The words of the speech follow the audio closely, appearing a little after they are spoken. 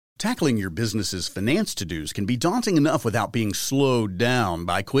Tackling your business's finance to-dos can be daunting enough without being slowed down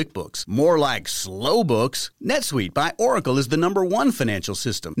by QuickBooks. More like slow books. NetSuite by Oracle is the #1 financial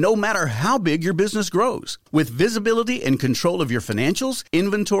system, no matter how big your business grows. With visibility and control of your financials,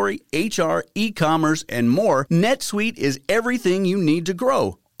 inventory, HR, e-commerce, and more, NetSuite is everything you need to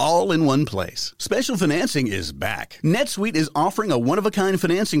grow, all in one place. Special financing is back. NetSuite is offering a one-of-a-kind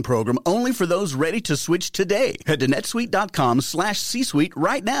financing program only for those ready to switch today. Head to netsuite.com/C-Suite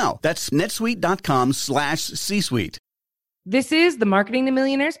right now. That's netsuite.com/C-Suite. This is the Marketing to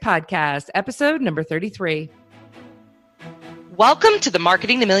Millionaires podcast, episode number 33. Welcome to the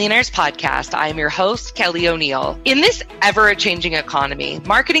Marketing to Millionaires podcast. I am your host, Kelly O'Neill. In this ever-changing economy,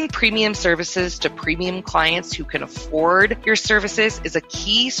 marketing premium services to premium clients who can afford your services is a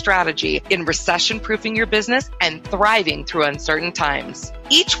key strategy in recession-proofing your business and thriving through uncertain times.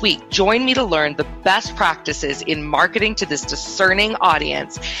 Each week, join me to learn the best practices in marketing to this discerning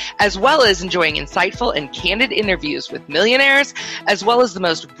audience, as well as enjoying insightful and candid interviews with millionaires, as well as the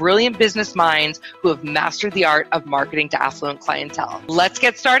most brilliant business minds who have mastered the art of marketing to affluent clientele. Let's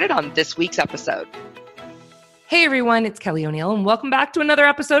get started on this week's episode. Hey everyone, it's Kelly O'Neill, and welcome back to another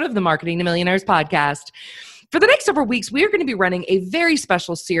episode of the Marketing to Millionaires podcast. For the next several weeks, we are going to be running a very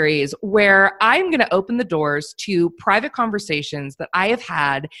special series where I'm going to open the doors to private conversations that I have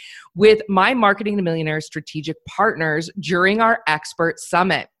had with my Marketing to Millionaires strategic partners during our Expert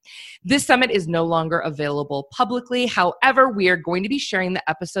Summit. This summit is no longer available publicly. However, we are going to be sharing the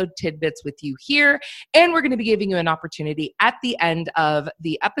episode tidbits with you here, and we're going to be giving you an opportunity at the end of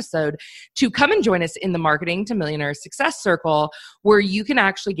the episode to come and join us in the Marketing to Millionaires Success Circle, where you can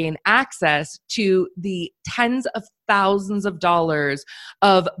actually gain access to the tens of thousands of dollars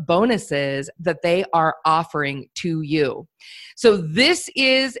of bonuses that they are offering to you. So this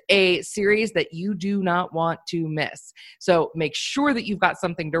is a series that you do not want to miss. So make sure that you've got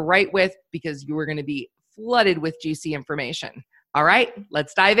something to write with, because you are going to be flooded with juicy information. All right,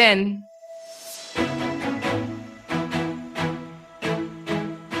 let's dive in.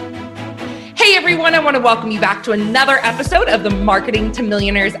 Hey everyone, I want to welcome you back to another episode of the Marketing to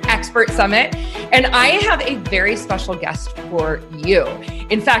Millionaires Expert Summit. And I have a very special guest for you.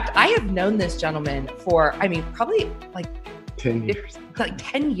 In fact, I have known this gentleman for, probably like 10 years. Like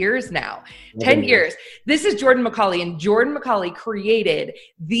 10 years now. 10 years. This is Jordan McCauley, and Jordan McCauley created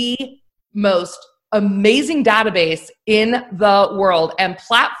the most amazing database in the world and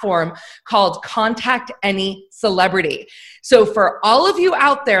platform called Contact Any Celebrity. So for all of you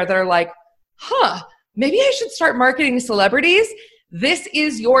out there that are like, maybe I should start marketing celebrities, this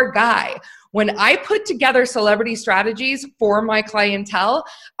is your guy. When I put together celebrity strategies for my clientele,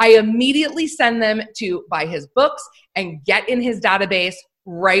 I immediately send them to buy his books and get in his database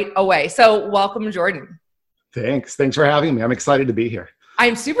right away. So welcome, Jordan. Thanks for having me. I'm excited to be here.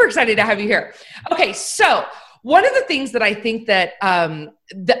 I'm super excited to have you here. Okay, so one of the things that I think that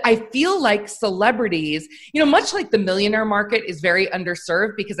I feel like celebrities, much like the millionaire market is very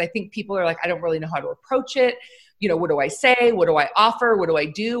underserved, because I think people are like, I don't really know how to approach it. What do I say? What do I offer? What do I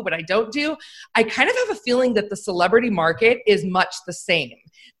do? What I don't do? I kind of have a feeling that the celebrity market is much the same.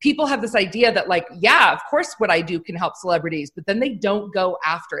 People have this idea that of course what I do can help celebrities, but then they don't go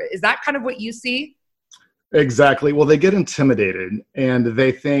after it. Is that kind of what you see? Exactly. Well, they get intimidated and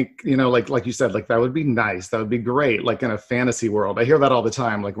they think, like you said, that would be nice. That would be great. Like in a fantasy world. I hear that all the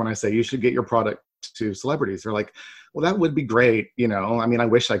time. Like when I say you should get your product to celebrities, they're like, well, that would be great. I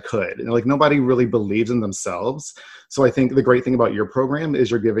wish I could. And nobody really believes in themselves. So I think the great thing about your program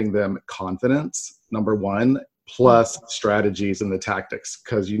is you're giving them confidence, number one, plus strategies and the tactics,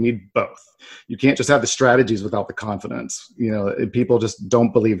 because you need both. You can't just have the strategies without the confidence. People just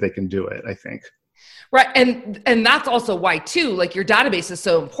don't believe they can do it, I think. Right. And that's also why too, your database is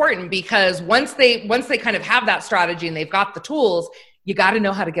so important, because once they kind of have that strategy and they've got the tools, you got to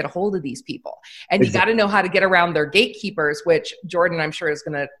know how to get a hold of these people, and you got to know how to get around their gatekeepers, which Jordan, I'm sure is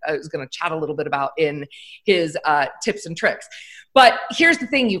going to chat a little bit about in his tips and tricks. But here's the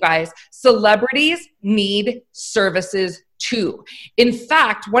thing, you guys, celebrities need services too. In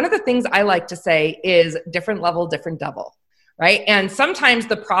fact, one of the things I like to say is different level, different devil. Right. And sometimes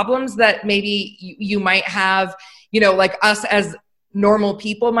the problems that maybe you might have, like us as normal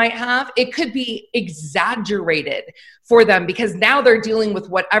people might have, it could be exaggerated for them, because now they're dealing with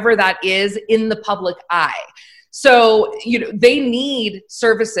whatever that is in the public eye. So, they need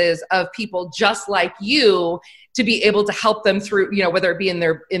services of people just like you to be able to help them through, whether it be in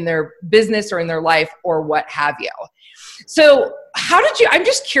their business or in their life or what have you. So I'm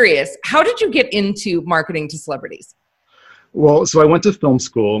just curious, how did you get into marketing to celebrities? Well, so I went to film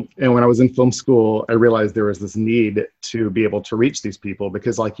school, and when I was in film school, I realized there was this need to be able to reach these people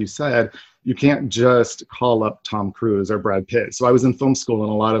because, like you said, you can't just call up Tom Cruise or Brad Pitt. So I was in film school,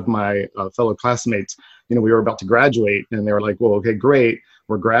 and a lot of my fellow classmates, we were about to graduate, and they were like, well, okay, great,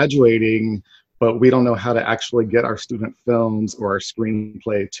 we're graduating, but we don't know how to actually get our student films or our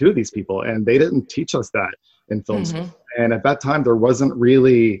screenplay to these people. And they didn't teach us that in film school. And at that time, there wasn't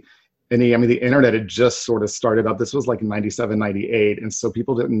really the internet had just sort of started up. This was like 97, 98. And so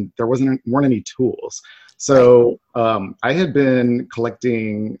people weren't any tools. So I had been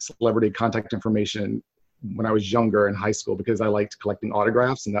collecting celebrity contact information when I was younger in high school because I liked collecting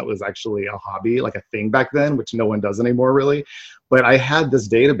autographs, and that was actually a hobby, like a thing back then, which no one does anymore really. But I had this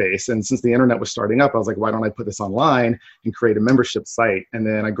database, and since the internet was starting up, I was like, why don't I put this online and create a membership site? And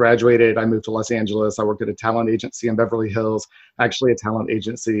then I graduated, I moved to Los Angeles, I worked at a talent agency in Beverly Hills, actually a talent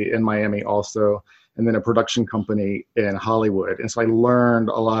agency in Miami also, and then a production company in Hollywood. And so I learned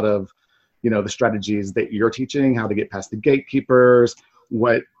a lot of, the strategies that you're teaching, how to get past the gatekeepers,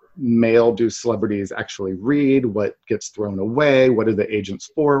 what mail do celebrities actually read, what gets thrown away, what do the agents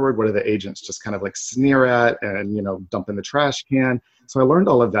forward, what do the agents just kind of like sneer at and dump in the trash can. So I learned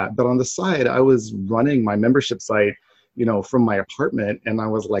all of that, but on the side I was running my membership site from my apartment, and I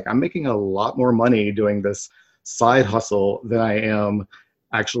was like, I'm making a lot more money doing this side hustle than I am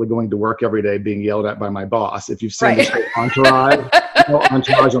actually going to work every day being yelled at by my boss. If you've seen the show Entourage,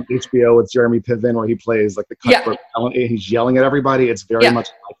 Entourage on HBO with Jeremy Piven, where he plays like the cutthroat talent, and he's yelling at everybody. It's very much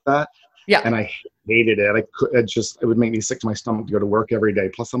like that. Yeah. And I hated it. It would make me sick to my stomach to go to work every day.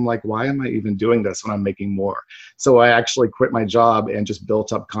 Plus I'm like, why am I even doing this when I'm making more? So I actually quit my job and just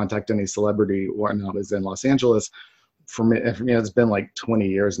built up Contact Any Celebrity when I was in Los Angeles. For me, it's been like 20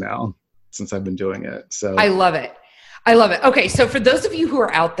 years now since I've been doing it. So I love it. Okay. So for those of you who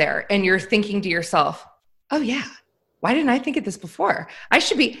are out there and you're thinking to yourself, oh yeah, why didn't I think of this before? I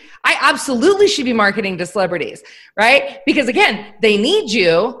absolutely should be marketing to celebrities, right? Because again, they need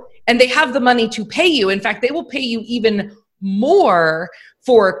you and they have the money to pay you. In fact, they will pay you even more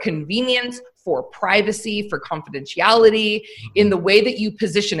for convenience, for privacy, for confidentiality, in the way that you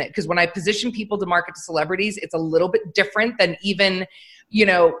position it. Because when I position people to market to celebrities, it's a little bit different than even,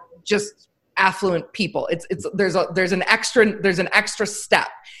 just affluent people. There's an extra step.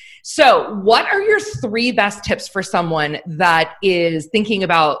 So what are your 3 best tips for someone that is thinking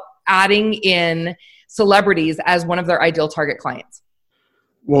about adding in celebrities as one of their ideal target clients?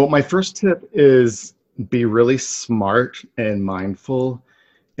 Well, my first tip is be really smart and mindful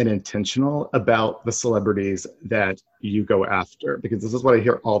and intentional about the celebrities that you go after, because this is what I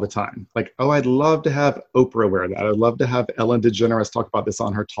hear all the time. Like, oh, I'd love to have Oprah wear that. I'd love to have Ellen DeGeneres talk about this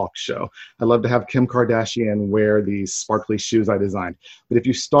on her talk show. I'd love to have Kim Kardashian wear these sparkly shoes I designed. But if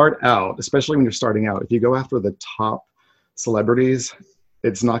you start out, especially when you're starting out, if you go after the top celebrities,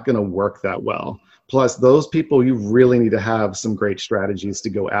 it's not going to work that well. Plus, those people, you really need to have some great strategies to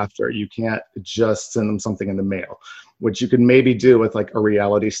go after. You can't just send them something in the mail, which you could maybe do with like a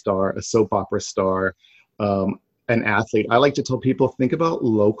reality star, a soap opera star, an athlete. I like to tell people, think about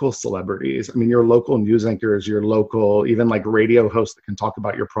local celebrities. I mean, your local news anchors, your local, even like radio hosts that can talk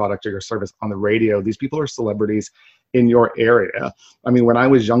about your product or your service on the radio. These people are celebrities in your area. I mean, when I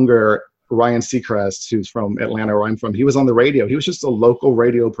was younger, Ryan Seacrest, who's from Atlanta, where I'm from, he was on the radio. He was just a local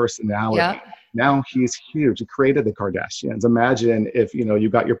radio personality. Yeah. Now he's huge. He created the Kardashians. Imagine if, you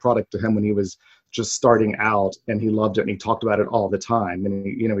got your product to him when he was just starting out and he loved it and he talked about it all the time. And,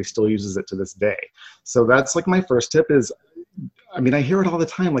 he still uses it to this day. So that's like my first tip is, I hear it all the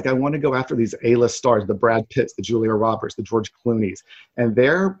time. Like, I want to go after these A-list stars, the Brad Pitts, the Julia Roberts, the George Clooney's. And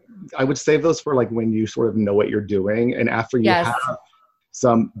I would save those for like when you sort of know what you're doing. And after you have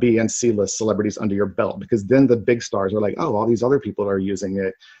some B and C list celebrities under your belt, because then the big stars are like, oh, all these other people are using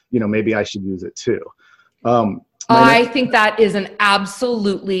it. Maybe I should use it too. I think that is an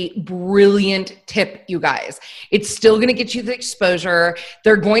absolutely brilliant tip, you guys. It's still going to get you the exposure.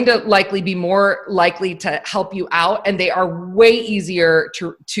 They're going to likely be more likely to help you out, and they are way easier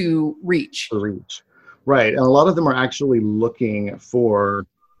to reach. Right. And a lot of them are actually looking for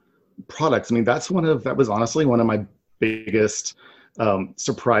products. That was honestly one of my biggest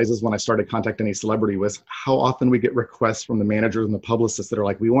surprises when I started Contact Any Celebrity was how often we get requests from the managers and the publicists that are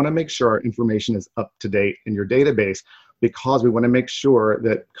like, we want to make sure our information is up to date in your database because we want to make sure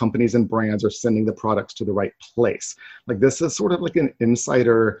that companies and brands are sending the products to the right place. Like, this is sort of like an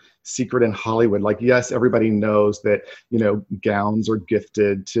insider secret in Hollywood. Like, yes, everybody knows that, you know, gowns are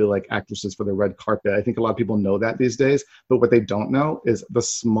gifted to like actresses for the red carpet. I think a lot of people know that these days, but what they don't know is the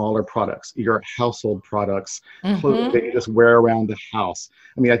smaller products, your household products, clothes that you just wear around the house.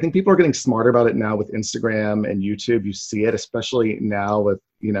 I mean, I think people are getting smarter about it now with Instagram and YouTube. You see it, especially now with,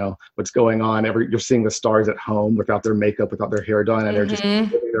 you know, what's going on. You're seeing the stars at home without their makeup, without their hair done, and they're just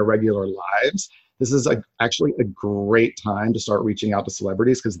living their regular lives. This is actually a great time to start reaching out to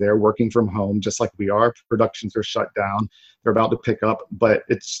celebrities because they're working from home just like we are. Productions are shut down. They're about to pick up, but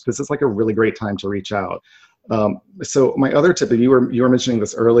this is like a really great time to reach out. So my other tip, and you were mentioning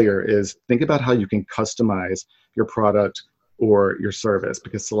this earlier, is think about how you can customize your product or your service,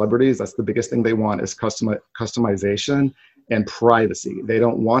 because celebrities, that's the biggest thing they want, is customization and privacy. They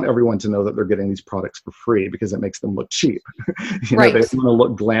don't want everyone to know that they're getting these products for free because it makes them look cheap. They want to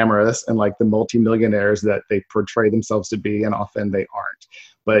look glamorous and like the multimillionaires that they portray themselves to be, and often they aren't.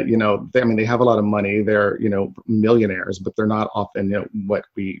 But, you know, they have a lot of money. They're, you know, millionaires, but they're not often, you know, what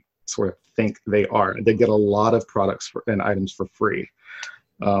we sort of think they are. They get a lot of products and items for free.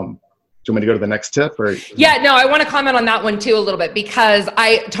 Do you want me to go to the next tip? Or? Yeah, no, I want to comment on that one too a little bit, because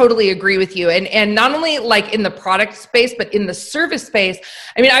I totally agree with you. And not only like in the product space, but in the service space.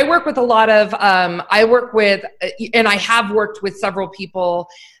 I mean, I work with a lot of, and I have worked with several people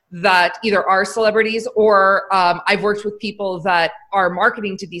that either are celebrities or I've worked with people that are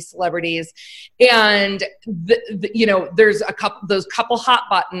marketing to these celebrities. And, you know, there's those couple hot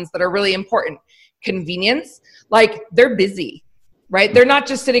buttons that are really important. Convenience, like they're busy. Right? They're not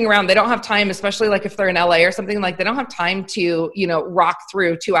just sitting around. They don't have time, especially like if they're in LA or something, like they don't have time to, you know, rock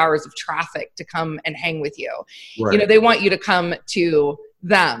through 2 hours of traffic to come and hang with you. Right. You know, they want you to come to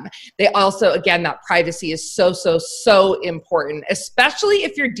them. They also, again, that privacy is so, so, so important, especially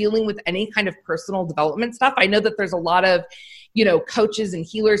if you're dealing with any kind of personal development stuff. I know that there's a lot of, you know, coaches and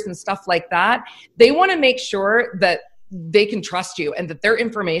healers and stuff like that. They want to make sure that they can trust you and that their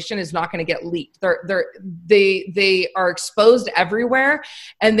information is not going to get leaked. They are exposed everywhere,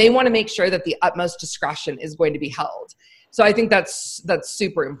 and they want to make sure that the utmost discretion is going to be held. So I think that's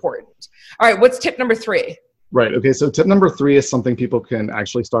super important. All right. What's tip number 3? Right. Okay. So tip number 3 is something people can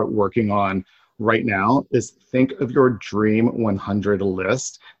actually start working on right now, is think of your dream 100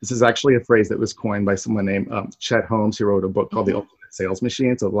 list. This is actually a phrase that was coined by someone named Chet Holmes, who wrote a book called The Ultimate Sales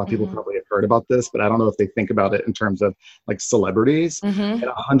Machine. So a lot of people probably have heard about this, but I don't know if they think about it in terms of like celebrities. And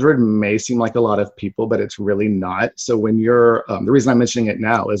 100 may seem like a lot of people, but it's really not. So when you're, the reason I'm mentioning it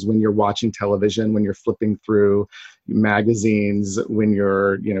now is when you're watching television, when you're flipping through magazines, when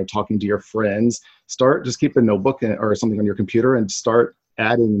you're, you know, talking to your friends, just keep a notebook or something on your computer and start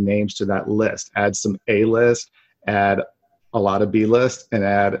adding names to that list. Add some A list, add a lot of B list, and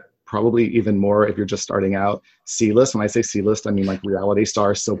add probably even more if you're just starting out, C list. When I say C list, I mean like reality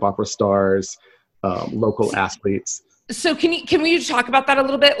stars, soap opera stars, local athletes. So can we talk about that a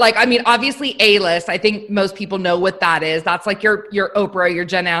little bit? Like, I mean, obviously A list, I think most people know what that is. That's like your Oprah, your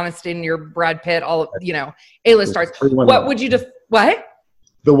Jen Aniston, your Brad Pitt, all, you know, A list stars. What would you what?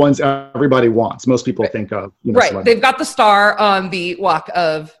 The ones everybody wants. Most people think of. You know, right. Celebrity. They've got the star on the walk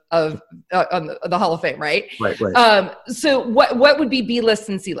of on the Hall of Fame, right? Right. So what would be B list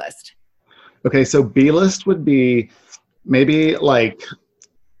and C list? Okay, so B list would be maybe like,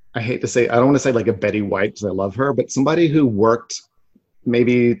 I don't want to say like a Betty White because I love her, but somebody who worked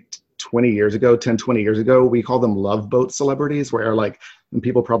maybe 20 years ago, 10, 20 years ago, we call them love boat celebrities, where like, and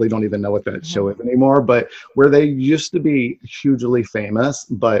people probably don't even know what that show is anymore, but where they used to be hugely famous,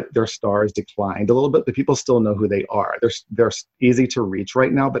 but their stars declined a little bit, but people still know who they are. They're easy to reach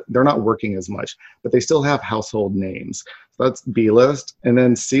right now, but they're not working as much, but they still have household names. So that's B list. And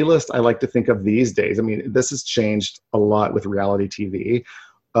then C list, I like to think of these days. I mean, this has changed a lot with reality TV.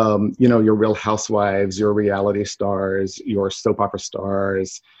 You know, your Real Housewives, your reality stars, your soap opera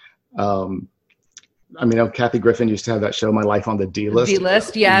stars. I mean, Kathy Griffin used to have that show, My Life on the D-List.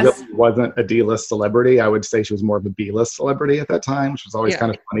 D-List, yes. She really wasn't a D-list celebrity. I would say she was more of a B-list celebrity at that time, which was always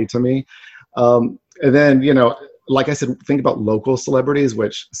kind of funny to me. And then, you know, like I said, think about local celebrities,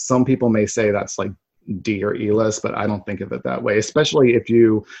 which some people may say that's like D or E-list, but I don't think of it that way, especially if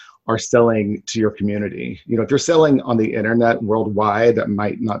you are selling to your community. You know, if you're selling on the internet worldwide, that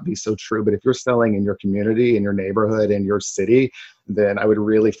might not be so true, but if you're selling in your community, in your neighborhood, in your city, then I would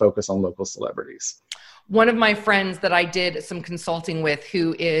really focus on local celebrities. One of my friends that I did some consulting with,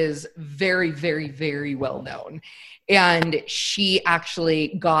 who is very, very, very well known, and she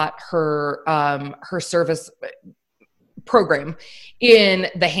actually got her service program in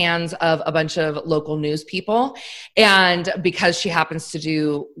the hands of a bunch of local news people. And because she happens to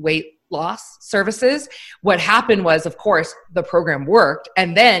do weight loss services. What happened was, of course, the program worked,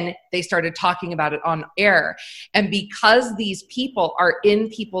 and then they started talking about it on air. And because these people are in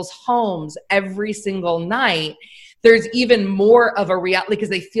people's homes every single night, there's even more of a reality, because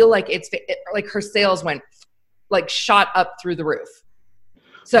they feel like like her sales went like shot up through the roof.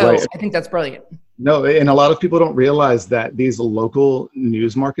 So right. I think that's brilliant. No, and a lot of people don't realize that these local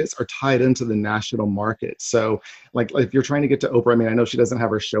news markets are tied into the national market. So like if you're trying to get to Oprah, I mean, I know she doesn't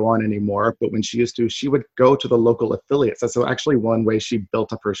have her show on anymore, but when she used to, she would go to the local affiliates. That's actually one way she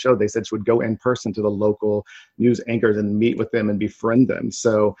built up her show. They said she would go in person to the local news anchors and meet with them and befriend them.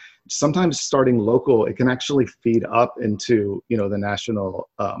 So sometimes starting local, it can actually feed up into, you know, the national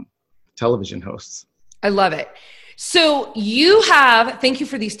television hosts. I love it. So thank you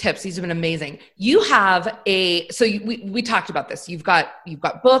for these tips. These have been amazing. We talked about this. You've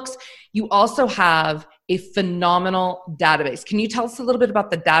got books. You also have a phenomenal database. Can you tell us a little bit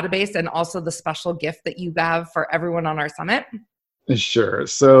about the database and also the special gift that you have for everyone on our summit? Sure.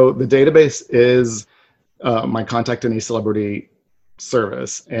 So the database is my Contact Any Celebrity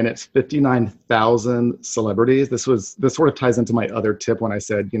service, and it's 59,000 celebrities. This sort of ties into my other tip when I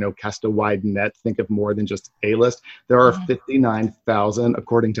said, you know, cast a wide net, think of more than just A-list. There are 59,000,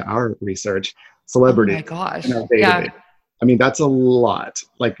 according to our research, celebrities. Oh my gosh. In our database. Yeah. I mean, that's a lot.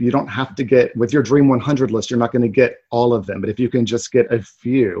 Like, you don't have to get, with your Dream 100 list, you're not going to get all of them. But if you can just get a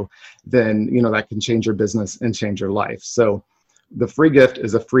few, then, you know, that can change your business and change your life. So the free gift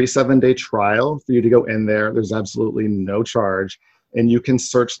is a free 7-day trial for you to go in there. There's absolutely no charge. And you can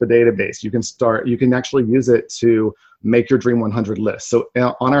search the database. You can actually use it to make your Dream 100 list. So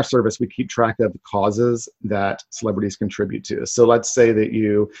on our service, we keep track of causes that celebrities contribute to. So let's say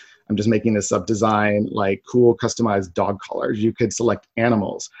that I'm just making this up, design like cool customized dog collars. You could select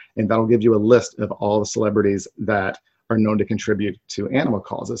animals, and that'll give you a list of all the celebrities that are known to contribute to animal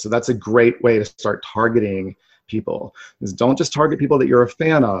causes. So that's a great way to start targeting people. Is don't just target people that you're a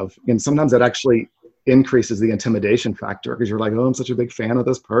fan of. And sometimes that actually increases the intimidation factor, because you're like, oh, I'm such a big fan of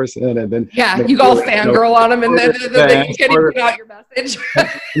this person, and then you go fangirl on them, and then you can't even get out your message.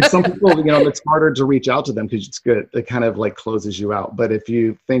 And some people, you know, it's harder to reach out to them because it's good. It kind of like closes you out. But if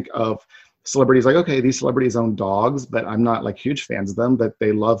you think of celebrities like, okay, these celebrities own dogs, but I'm not like huge fans of them, but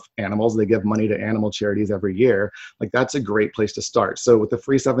they love animals. They give money to animal charities every year. Like, that's a great place to start. So with the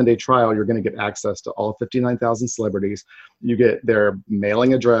free 7-day trial, you're going to get access to all 59,000 celebrities. You get their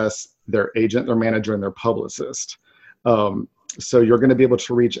mailing address, their agent, their manager, and their publicist. So you're going to be able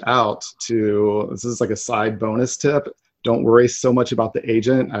to reach out to, this is like a side bonus tip. Don't worry so much about the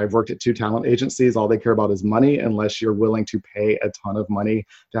agent. I've worked at 2 talent agencies. All they care about is money, unless you're willing to pay a ton of money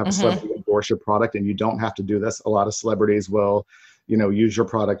to have a celebrity endorse your product. And you don't have to do this. A lot of celebrities will, you know, use your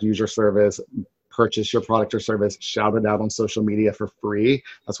product, use your service, purchase your product or service, shout it out on social media for free.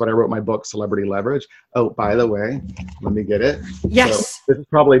 That's what I wrote my book, Celebrity Leverage. Oh, by the way, let me get it. Yes. So this is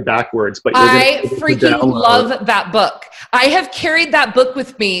probably backwards, but I freaking love that book. I have carried that book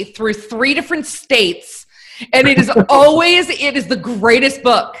with me through 3 different states, and it is the greatest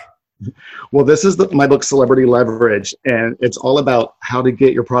book. Well, this is my book, Celebrity Leverage, and it's all about how to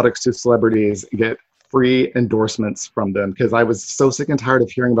get your products to celebrities, get free endorsements from them, because I was so sick and tired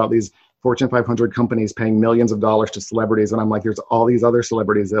of hearing about these Fortune 500 companies paying millions of dollars to celebrities. And I'm like, there's all these other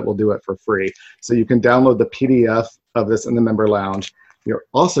celebrities that will do it for free. So you can download the PDF of this in the member lounge. You're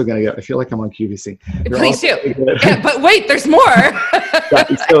also going to get, I feel like I'm on QVC. Please do. Yeah, but wait, there's more.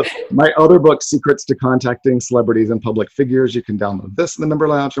 So my other book, Secrets to Contacting Celebrities and Public Figures, you can download this in the member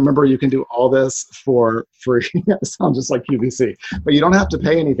lounge. Remember, you can do all this for free. It sounds just like QVC, but you don't have to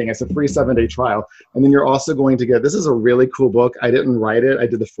pay anything. It's a free 7-day trial. And then you're also going to get, this is a really cool book. I didn't write it. I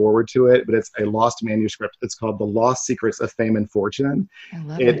did the forward to it, but it's a lost manuscript. It's called The Lost Secrets of Fame and Fortune. I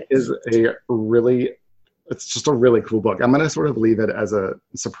love it. It's just a really cool book. I'm going to sort of leave it as a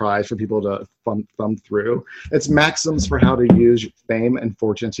surprise for people to thumb through. It's maxims for how to use fame and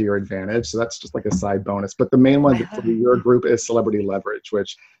fortune to your advantage. So that's just like a side bonus. But the main one for your group is Celebrity Leverage,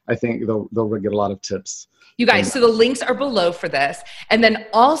 which I think they'll get a lot of tips. You guys, so the links are below for this. And then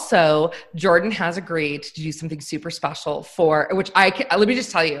also, Jordan has agreed to do something super special let me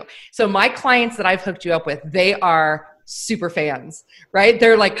just tell you. So my clients that I've hooked you up with, they are super fans, right?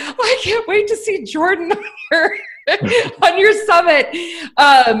 They're like, oh, I can't wait to see Jordan on your summit.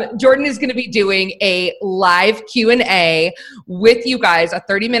 Jordan is going to be doing a live Q&A with you guys, a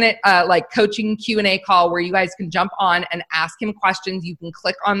 30-minute coaching Q&A call where you guys can jump on and ask him questions. You can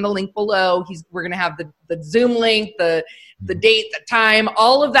click on the link below. We're going to have the Zoom link, the date, the time,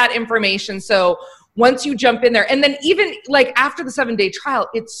 all of that information. So once you jump in there, and then even like after the 7-day trial,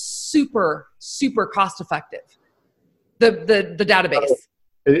 it's super, super cost effective. The database.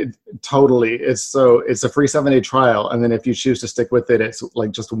 Totally. It's a free 7-day trial. And then if you choose to stick with it, it's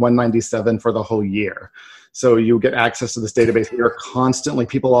like just $197 for the whole year. So you get access to this database. We are constantly,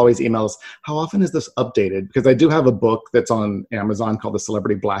 people always email us, how often is this updated? Because I do have a book that's on Amazon called the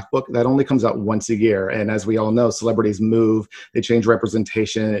Celebrity Black Book that only comes out once a year. And as we all know, celebrities move, they change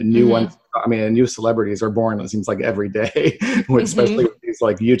representation, and new celebrities are born, it seems like every day, especially with these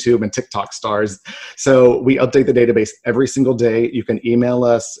like YouTube and TikTok stars. So we update the database every single day. You can email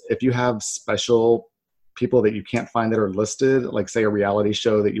us if you have special people that you can't find that are listed, like say a reality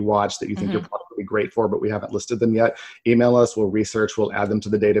show that you watch that you think your product would be great for, but we haven't listed them yet. Email us, we'll research, we'll add them to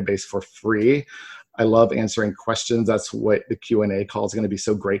the database for free. I love answering questions. That's what the Q&A call is going to be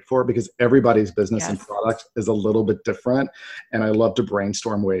so great for, because everybody's business and product is a little bit different. And I love to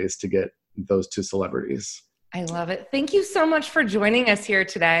brainstorm ways to get those to celebrities. I love it. Thank you so much for joining us here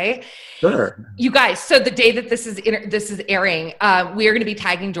today. Sure. You guys, so the day that this is airing, we are going to be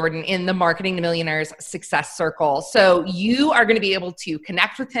tagging Jordan in the Marketing to Millionaires Success Circle. So you are going to be able to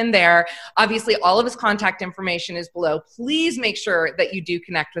connect with him there. Obviously, all of his contact information is below. Please make sure that you do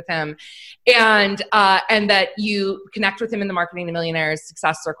connect with him and that you connect with him in the Marketing to Millionaires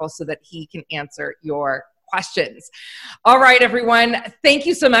Success Circle so that he can answer your questions. All right, everyone. Thank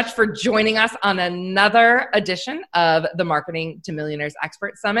you so much for joining us on another edition of the Marketing to Millionaires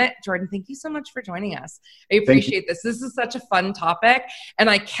Expert Summit. Jordan, thank you so much for joining us. I appreciate this. This is such a fun topic, and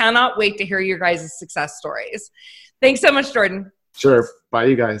I cannot wait to hear your guys' success stories. Thanks so much, Jordan. Sure. Bye,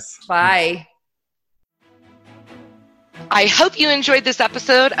 you guys. Bye. I hope you enjoyed this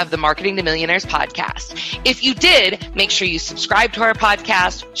episode of the Marketing to Millionaires podcast. If you did, make sure you subscribe to our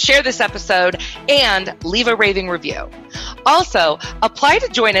podcast, share this episode, and leave a raving review. Also, apply to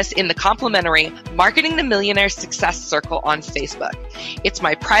join us in the complimentary Marketing to Millionaires Success Circle on Facebook. It's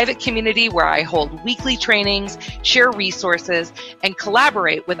my private community where I hold weekly trainings, share resources, and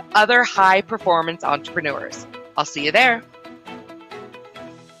collaborate with other high-performance entrepreneurs. I'll see you there.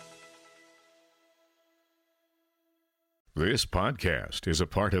 This podcast is a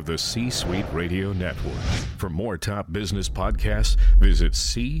part of the C-Suite Radio Network. For more top business podcasts, visit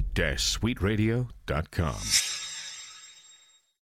c-suiteradio.com.